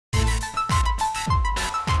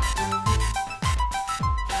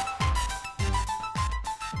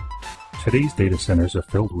Today's data centers are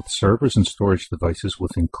filled with servers and storage devices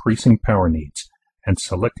with increasing power needs, and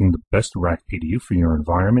selecting the best rack PDU for your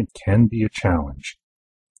environment can be a challenge.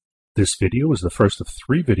 This video is the first of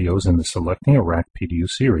 3 videos in the Selecting a Rack PDU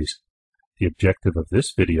series. The objective of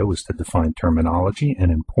this video is to define terminology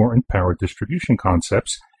and important power distribution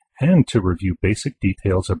concepts and to review basic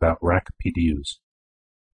details about rack PDUs.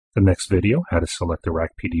 The next video, How to Select a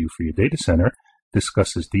Rack PDU for Your Data Center,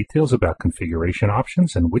 discusses details about configuration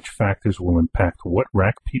options and which factors will impact what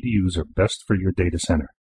rack PDUs are best for your data center.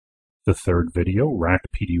 The third video, Rack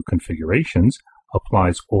PDU Configurations,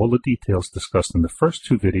 applies all the details discussed in the first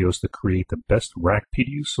 2 videos to create the best rack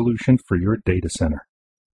PDU solution for your data center.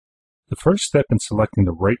 The first step in selecting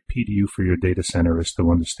the right PDU for your data center is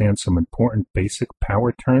to understand some important basic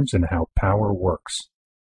power terms and how power works.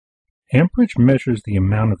 Amperage measures the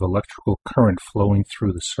amount of electrical current flowing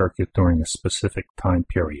through the circuit during a specific time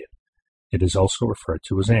period. It is also referred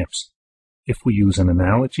to as amps. If we use an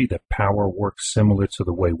analogy that power works similar to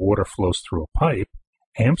the way water flows through a pipe,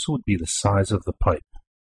 amps would be the size of the pipe.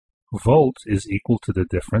 Volt is equal to the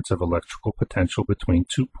difference of electrical potential between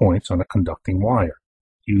 2 points on a conducting wire.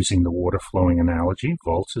 Using the water flowing analogy,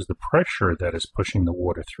 volts is the pressure that is pushing the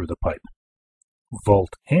water through the pipe.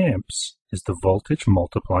 Volt amps is the voltage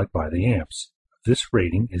multiplied by the amps. This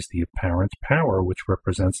rating is the apparent power, which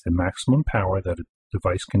represents the maximum power that a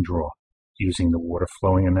device can draw. Using the water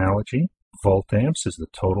flowing analogy, volt amps is the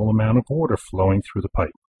total amount of water flowing through the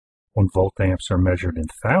pipe. When volt amps are measured in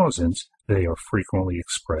thousands, they are frequently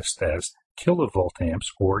expressed as kilovolt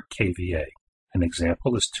amps or kVA. An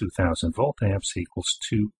example is 2000 volt amps equals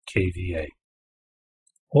 2 kVA.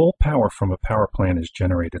 All power from a power plant is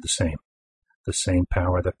generated the same. The same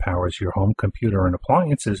power that powers your home computer and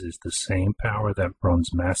appliances is the same power that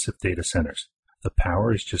runs massive data centers. The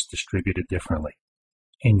power is just distributed differently.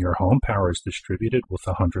 In your home, power is distributed with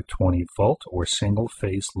 120 volt or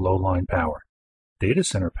single-phase low-line power. Data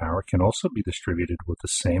center power can also be distributed with the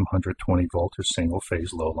same 120 volt or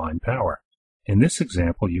single-phase low-line power. In this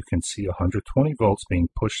example, you can see 120 volts being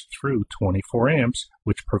pushed through 24 amps,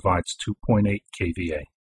 which provides 2.8 kVA.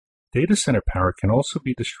 Data center power can also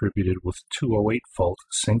be distributed with 208 volt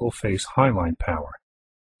single-phase high-line power.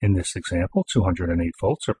 In this example, 208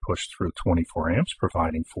 volts are pushed through 24 amps,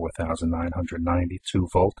 providing 4,992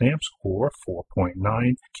 volt amps or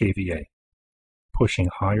 4.9 kVA. Pushing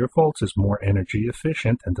higher volts is more energy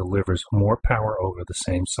efficient and delivers more power over the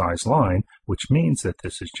same size line, which means that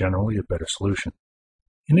this is generally a better solution.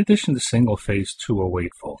 In addition to single-phase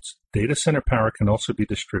 208 volts, data center power can also be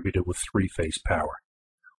distributed with 3-phase power.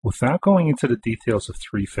 Without going into the details of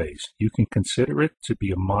 3-phase, you can consider it to be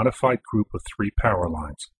a modified group of 3 power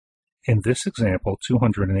lines. In this example,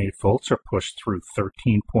 208 volts are pushed through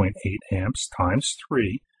 13.8 amps times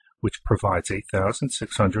 3, which provides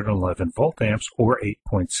 8,611 volt amps or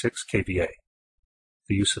 8.6 kVA.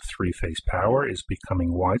 The use of 3-phase power is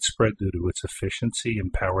becoming widespread due to its efficiency in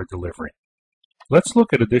power delivery. Let's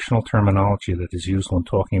look at additional terminology that is used when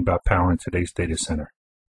talking about power in today's data center.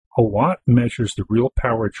 A watt measures the real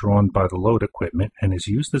power drawn by the load equipment and is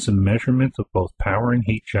used as a measurement of both power and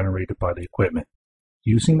heat generated by the equipment.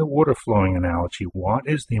 Using the water flowing analogy, watt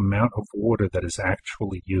is the amount of water that is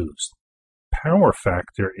actually used. Power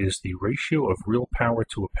factor is the ratio of real power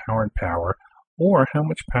to apparent power, or how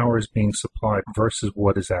much power is being supplied versus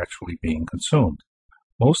what is actually being consumed.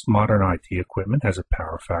 Most modern IT equipment has a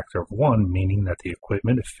power factor of 1, meaning that the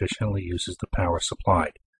equipment efficiently uses the power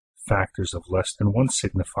supplied. Factors of less than 1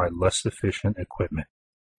 signify less efficient equipment.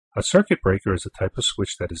 A circuit breaker is a type of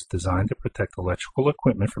switch that is designed to protect electrical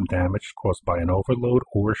equipment from damage caused by an overload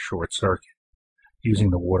or short circuit.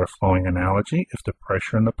 Using the water flowing analogy, if the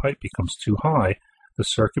pressure in the pipe becomes too high, the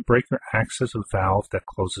circuit breaker acts as a valve that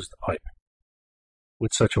closes the pipe.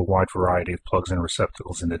 With such a wide variety of plugs and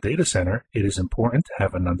receptacles in the data center, it is important to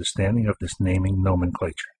have an understanding of this naming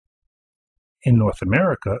nomenclature. In North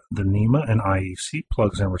America, the NEMA and IEC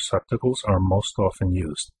plugs and receptacles are most often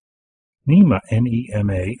used. NEMA,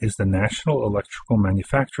 N-E-M-A, is the National Electrical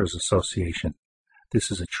Manufacturers Association.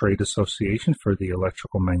 This is a trade association for the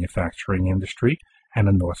electrical manufacturing industry and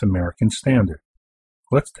a North American standard.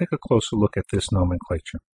 Let's take a closer look at this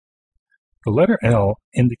nomenclature. The letter L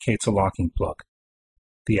indicates a locking plug.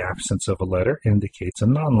 The absence of a letter indicates a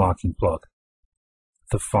non-locking plug.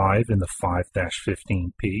 The 5 in the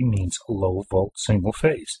 5-15P means low volt single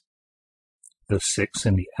phase. The 6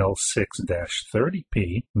 in the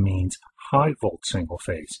L6-30P means high volt single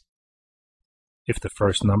phase. If the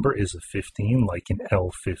first number is a 15 like in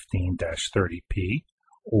L15-30P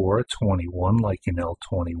or a 21 like in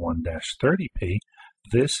L21-30P,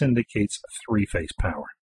 this indicates 3-phase power.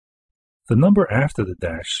 The number after the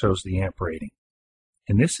dash shows the amp rating.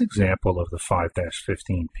 In this example of the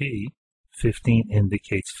 5-15P, 15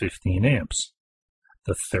 indicates 15 amps.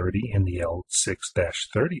 The 30 in the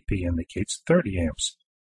L6-30P indicates 30 amps.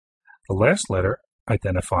 The last letter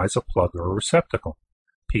identifies a plug or a receptacle.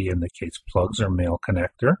 P indicates plugs or male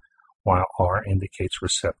connector, while R indicates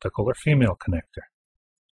receptacle or female connector.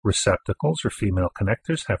 Receptacles or female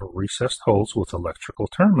connectors have recessed holes with electrical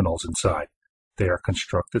terminals inside. They are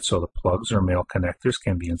constructed so the plugs or male connectors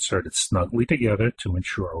can be inserted snugly together to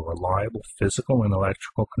ensure a reliable physical and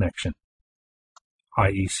electrical connection.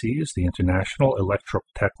 IEC is the International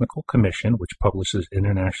Electrotechnical Commission, which publishes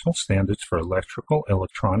international standards for electrical,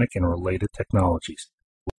 electronic, and related technologies.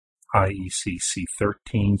 IEC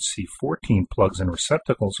C13, C14 plugs and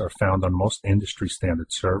receptacles are found on most industry-standard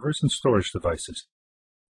servers and storage devices.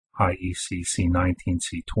 IEC C19,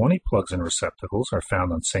 C20 plugs and receptacles are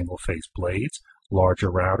found on single-phase blades, larger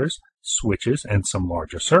routers, switches, and some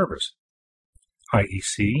larger servers.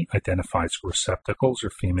 IEC identifies receptacles or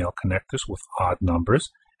female connectors with odd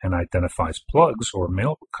numbers and identifies plugs or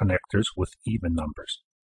male connectors with even numbers.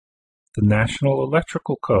 The National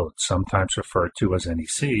Electrical Code, sometimes referred to as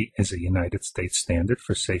NEC, is a United States standard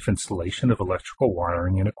for safe installation of electrical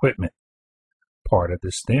wiring and equipment. Part of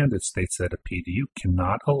this standard states that a PDU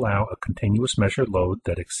cannot allow a continuous measured load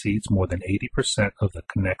that exceeds more than 80% of the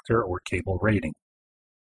connector or cable rating.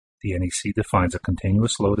 The NEC defines a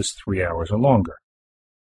continuous load as 3 hours or longer.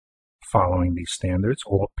 Following these standards,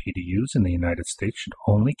 all PDUs in the United States should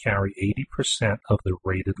only carry 80% of the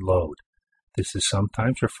rated load. This is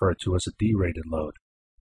sometimes referred to as a derated load.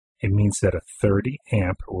 It means that a 30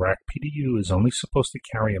 amp rack PDU is only supposed to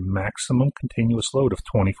carry a maximum continuous load of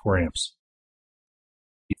 24 amps.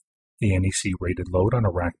 The NEC rated load on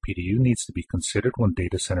a rack PDU needs to be considered when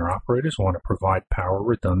data center operators want to provide power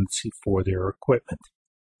redundancy for their equipment.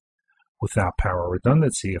 Without power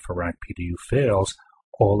redundancy, if a rack PDU fails,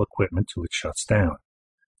 all equipment to it shuts down.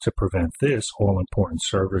 To prevent this, all important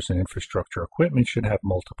servers and infrastructure equipment should have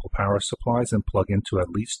multiple power supplies and plug into at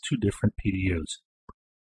least 2 different PDUs.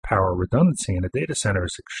 Power redundancy in a data center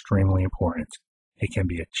is extremely important. It can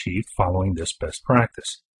be achieved following this best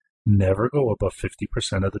practice. Never go above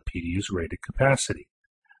 50% of the PDU's rated capacity.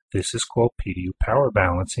 This is called PDU power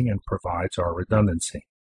balancing and provides our redundancy.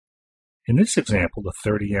 In this example, the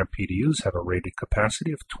 30 amp PDUs have a rated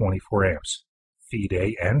capacity of 24 amps. Feed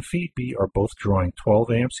A and Feed B are both drawing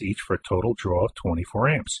 12 amps each for a total draw of 24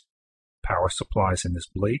 amps. Power supplies in this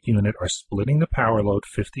blade unit are splitting the power load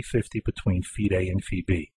 50-50 between Feed A and Feed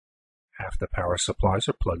B. Half the power supplies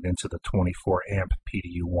are plugged into the 24 amp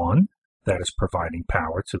PDU-1, that is providing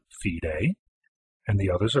power to Feed A, and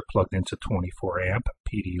the others are plugged into 24 amp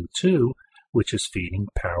PDU-2, which is feeding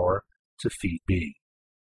power to Feed B.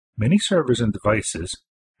 Many servers and devices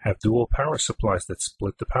have dual power supplies that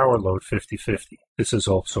split the power load 50-50. This is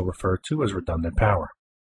also referred to as redundant power.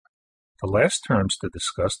 The last terms to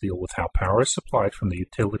discuss deal with how power is supplied from the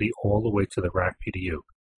utility all the way to the rack PDU.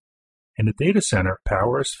 In a data center,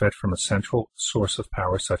 power is fed from a central source of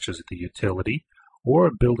power such as the utility or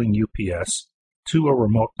a building UPS to a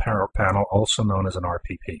remote power panel also known as an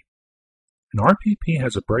RPP. An RPP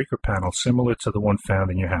has a breaker panel similar to the one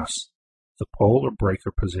found in your house. The pole or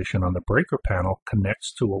breaker position on the breaker panel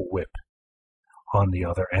connects to a whip. On the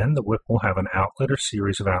other end, the whip will have an outlet or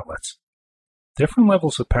series of outlets. Different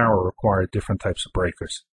levels of power require different types of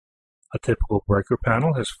breakers. A typical breaker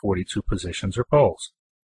panel has 42 positions or poles.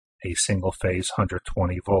 A single-phase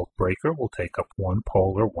 120-volt breaker will take up one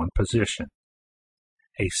pole or one position.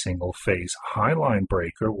 A single-phase high-line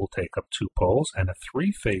breaker will take up 2 poles, and a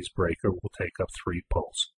 3-phase breaker will take up 3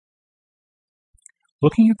 poles.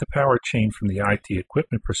 Looking at the power chain from the IT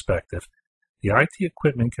equipment perspective, the IT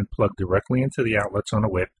equipment can plug directly into the outlets on a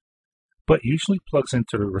whip, but usually plugs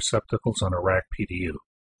into the receptacles on a rack PDU.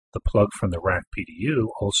 The plug from the rack PDU,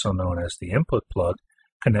 also known as the input plug,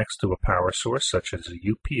 connects to a power source such as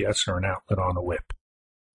a UPS or an outlet on a whip.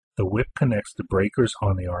 The whip connects to breakers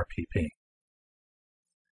on the RPP.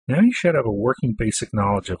 Now you should have a working basic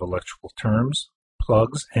knowledge of electrical terms,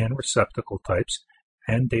 plugs and receptacle types,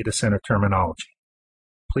 and data center terminology.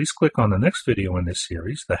 Please click on the next video in this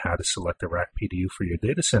series, the How to Select a Rack PDU for Your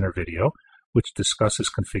Data Center video, which discusses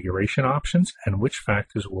configuration options and which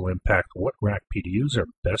factors will impact what rack PDUs are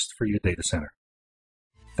best for your data center.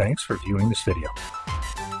 Thanks for viewing this video.